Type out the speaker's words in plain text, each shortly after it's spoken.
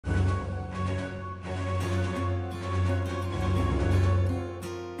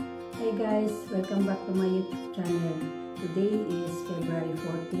Hi guys! Welcome back to my YouTube channel. Today is February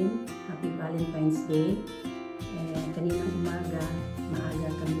 14. Happy Valentine's Day. Kaninang umaga,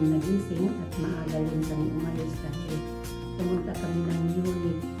 maaga kami nagising at maaga rin kami umalis dahil pumunta kami ng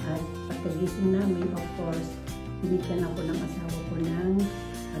Munich. At pagkagising namin, of course, binigyan ako ng asawa ko ng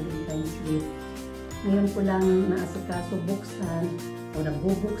Valentine's Day. Ngayon ko lang naasikaso buksan o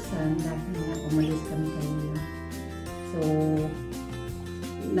nagbubuksan dahil nga umalis kami kanina. So,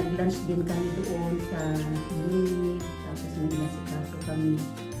 nag-lunch din kami doon sa Munich, tapos may nasikaso kami.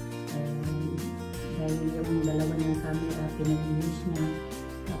 Dahil yung dalawa niyang camera, pinag-use niya.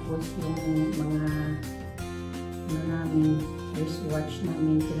 Tapos yung mga namin, wristwatch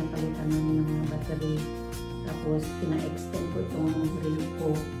namin, pinapalitan namin ng mga battery. Tapos pina-extend ko itong relo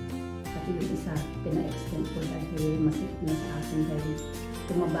ko. Pati yung isa, pina-extend ko dahil masikip na sa akin dahil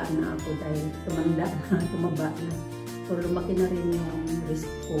tumaba na ako dahil tumanda na, tumaba na. So, lumaki na rin yung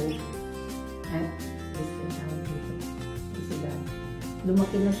wrist ko. Wrist ko tawag dito.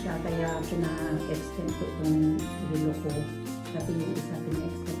 Lumaki na siya, kaya pina-extend ko itong relo ko. Pati yung isa,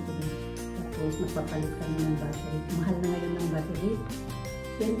 pina-extend ko din. Tapos, nagpapalit kami ng battery. Mahal na ngayon ng battery.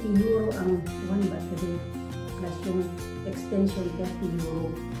 20 euro ang one battery. Plus yung extension, 30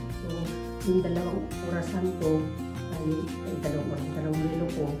 euro. So, yung dalawang orasan ko, dalawang relo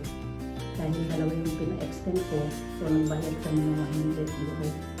ko, dahil dalawa yung pina-extend ko, so nagbayad kami ng 100 euro.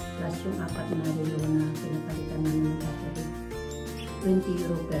 Plus yung apat na relo na pinapalitan namin ng battery. 20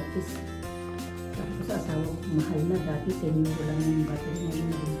 euro per piece. Tapos sa asawa ko, mahal na dati, 10 euro lang yung battery, ngayon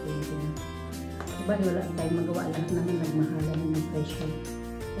naging 20 na. Diba, wala tayong magawa, lahat naman nagmahalan ng presyo.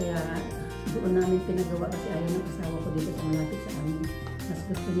 Kaya doon namin pinagawa kasi ayaw ng asawa ko dito sa malapit sa amin. Mas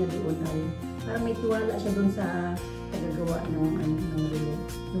gusto niya doon ay, parang may tiwala siya doon sa tagagawa ng relo.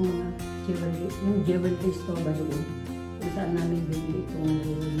 Yung mga jewelry store ba doon. Kung saan namin binili itong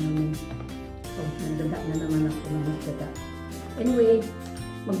relo namin. So, nagdada na naman ako ng magdada. Anyway,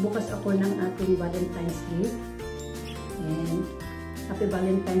 magbukas ako ng ating Valentine's gift. And happy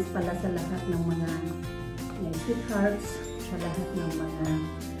Valentine's pala sa lahat ng mga sweethearts, sa lahat ng mga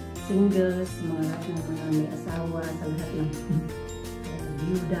singles, sa lahat ng mga may asawa, sa lahat ng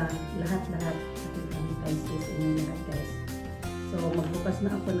byuda, lahat-lahat. Happy Valentine's Day sa inyo lahat, guys. So, magbukas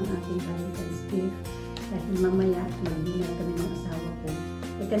na ako ng ating Valentine's gift dahil mamaya mag-dinner kami ng asawa ko.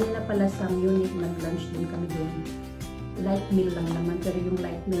 Kanina pala sa Munich, nag-lunch din kami doon. Light meal lang naman, pero yung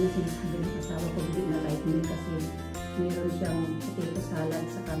light meal na sinasabi ng asawa ko, hindi na light meal kasi mayroon siyang potato salad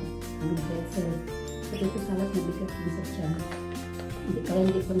sa pretzel. Potato salad na bigat din sa tiyan. Kaya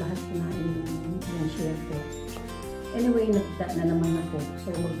hindi ko lahat kumain yung share ko. Anyway, nakita na naman ako.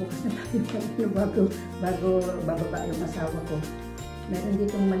 So, magbukas na tayo bago bababa yung asawa ko. Meron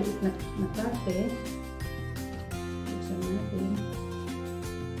ditong maliit na kape. Buksan natin.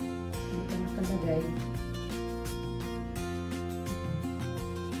 Ano pa nakalagay?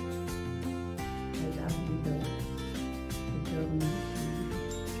 I love you daw.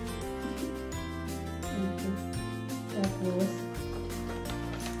 Tapos,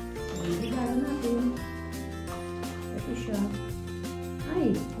 regalo natin. Ito siya.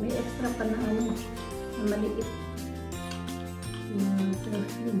 Ay, may extra pa na na maliit na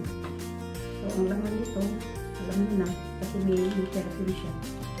perfume. So, ang laman nito, alam nyo na, kasi may perfume siya.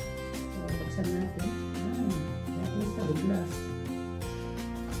 So, buksan natin. Dahil sa glass.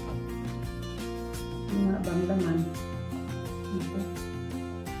 Yung nga bang laman. Ito.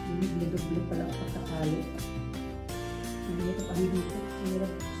 Doble pala ang pagkakali. Ang hirap ang dito. Ang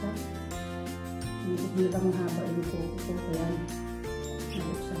hirap buksan. Hindi lang mahaba yung kuko ko, kaya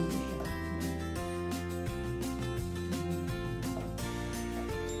nabuksan ko siya.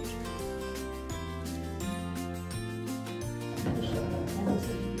 Ito siya.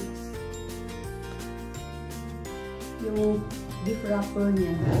 Yung gift wrapper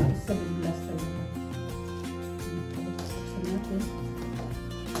niya sa glass talaga. Buksan natin.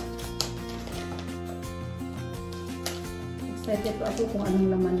 Excited po ako kung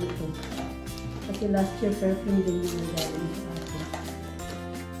anong laman nito. Kasi last year, perfume din yung nagaling sa akin.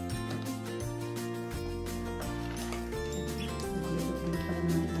 Nagluto ko na pala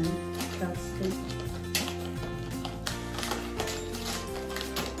ng salt steak.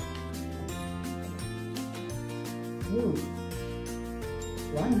 Ooh,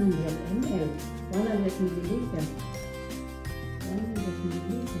 100 ml. 100 milliliter. 100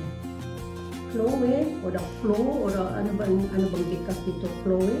 milliliter. Chloe, o ano bang bikas dito?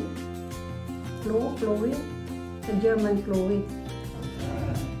 Chloe, sa German Chloe.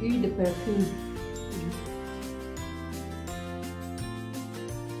 The perfume.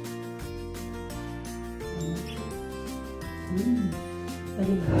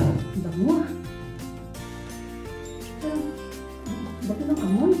 diba? Bango. Pero, bakit ang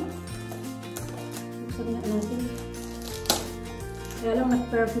amoy? Buksan nga natin. Kaya lang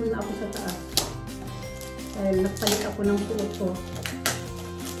nag-perfume na ako sa taas. Dahil nagpalit ako ng suot ko.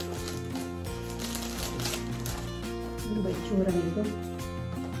 Ano ba itsura nito?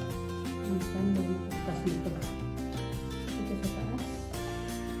 Saan ba yung pagkas nito? Ito sa taas.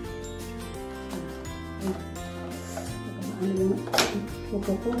 Ano yung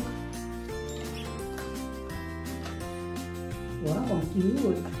kuko ko? Wow, ang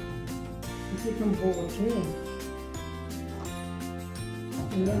cute! Ang cute ng boche.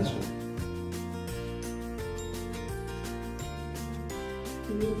 Ayan siya.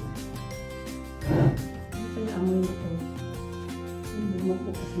 Cute. Ano kaya amoy nito? Ang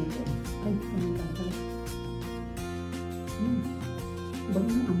bumubukas nito. Ay, ano lang pala. Bago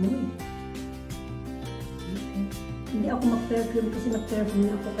ng amoy. Okay. Hindi ako mag-perfume kasi nag-perfume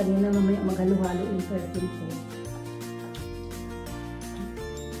na ako kanina. Mamaya maghalo-halo yung perfume ko.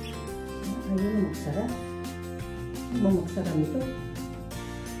 Ayaw na magsara. Ano ba magsara nito?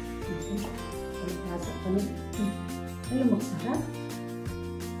 Okay. Pagkasa ka nito. Ayaw magsara.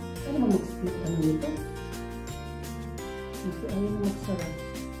 Ayaw ba magsara nito? Ito ayaw na magsara.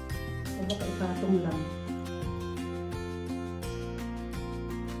 O baka ipatong lang.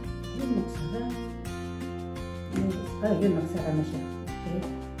 Ayaw magsara. Yun, nagsara na siya. Okay.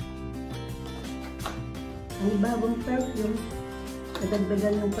 Ang bagong perfume,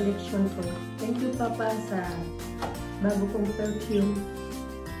 nadagdagan yung collection ko. Thank you, Papa, sa bago kong perfume.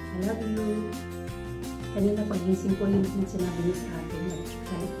 I love you. Kanina pagising ko yung sinabi niya sa akin.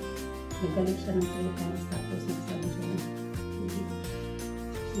 Nagalit siya ng 3 times tapos nagsabi siya ng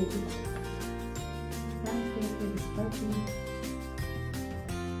thank you for this perfume.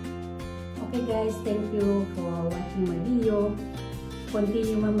 Okay guys, thank you for watching my video.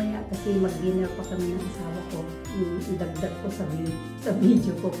 Continue mamaya kasi mag-dinner pa kami ng asawa ko. Idagdag ko sa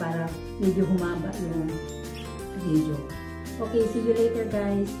video ko para medyo humaba yung video. Okay, see you later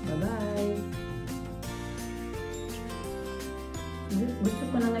guys. Bye-bye. Gusto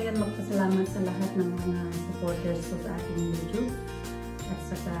ko na ngayon magpasalamat sa lahat ng mga supporters ko sa ating YouTube at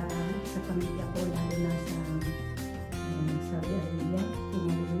sa pamilya ko, lalo na sa Saudi Arabia,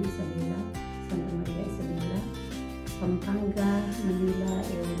 Tumuli, Isabela, Santa Maria Isabela, Pampanga, Manila,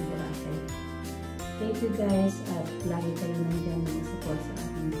 and Boracay. Thank you guys at lagi kayo nandyan na support sa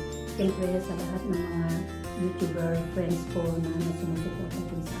akin. Siyempre sa lahat ng mga YouTuber friends ko na sumusuporta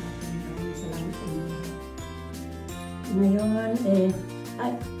din sa akin. Maraming salamat sa inyo. Ngayon,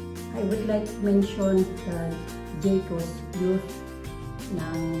 I would like to mention the Jayco's Youth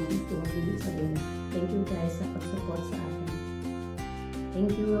ng Tumuli, Isabela. Thank you guys sa pag-support sa akin.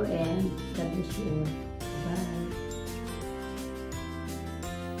 Thank you and God bless you all. Bye.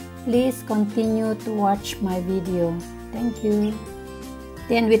 Please continue to watch my video. Thank you.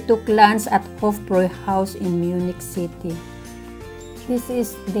 Then we took lunch at Hofbräuhaus in Munich City. This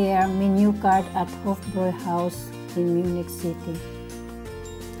is their menu card at Hofbräuhaus in Munich City.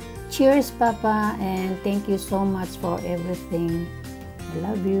 Cheers, Papa, and thank you so much for everything. I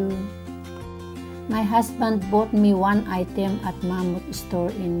love you. My husband bought me one item at Mammoth store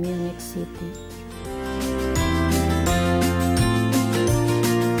in Munich City.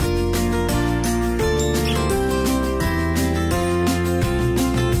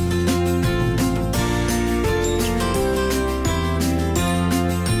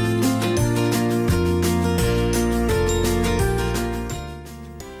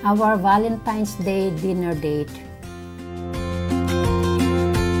 Our Valentine's Day dinner date.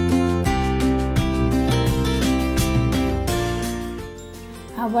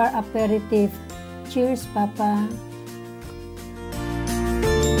 Our aperitif. Cheers, Papa.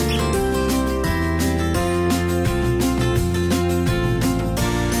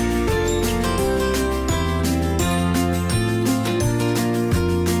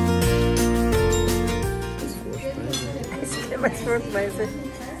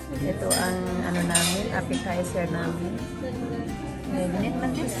 Ito ang ano namin, appetizer namin. Ganit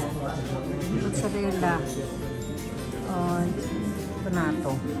lang this. Mozzarella.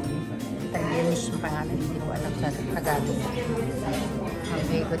 Tomato. Italianish yung pangalan. Hindi ko alam sa Tagalog.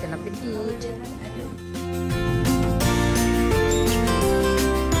 Okay, good and appetit.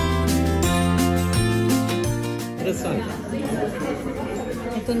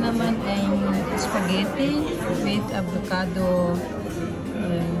 Ito naman ay spaghetti with avocado.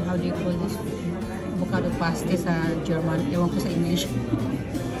 How do you call this? Avocado paste sa German. Ewan ko sa English.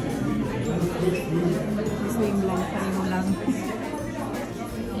 Same lang. Pareho lang.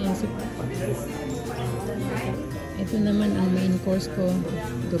 Ayan si Papa. Ito Ito naman ang main course ko,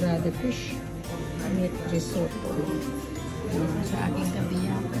 dorade fish meat risotto. Sa aking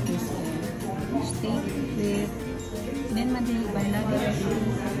kabiyak is steak with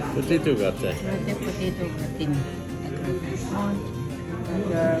Potato gratin. potato gratin.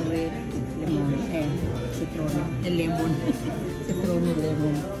 Burger with lemon and citron. Lemon. Citron and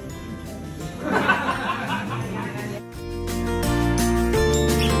lemon.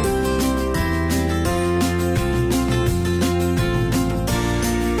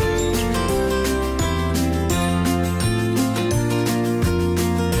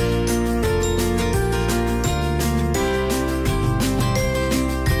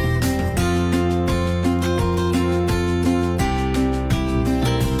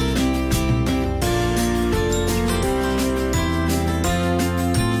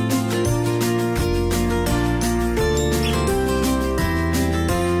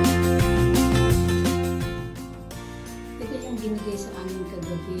 Binigay sa amin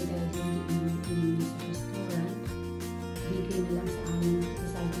kagabi dahil hindi namin sa restaurant. Binigay na lang sa amin kasi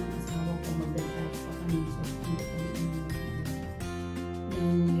sabi ng asawa ko magdadrive pa kami. So, hindi kami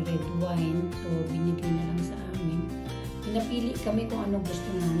ng red wine. So, binigay na lang sa amin. Pinapili kami kung ano gusto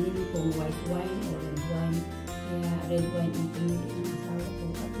namin, kung white wine or red wine. Kaya red wine ang pinili ng asawa ko.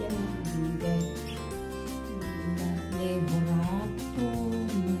 At yan ang binigay. Levorato.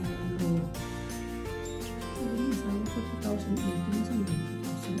 Sabi ng asawa ko 2018.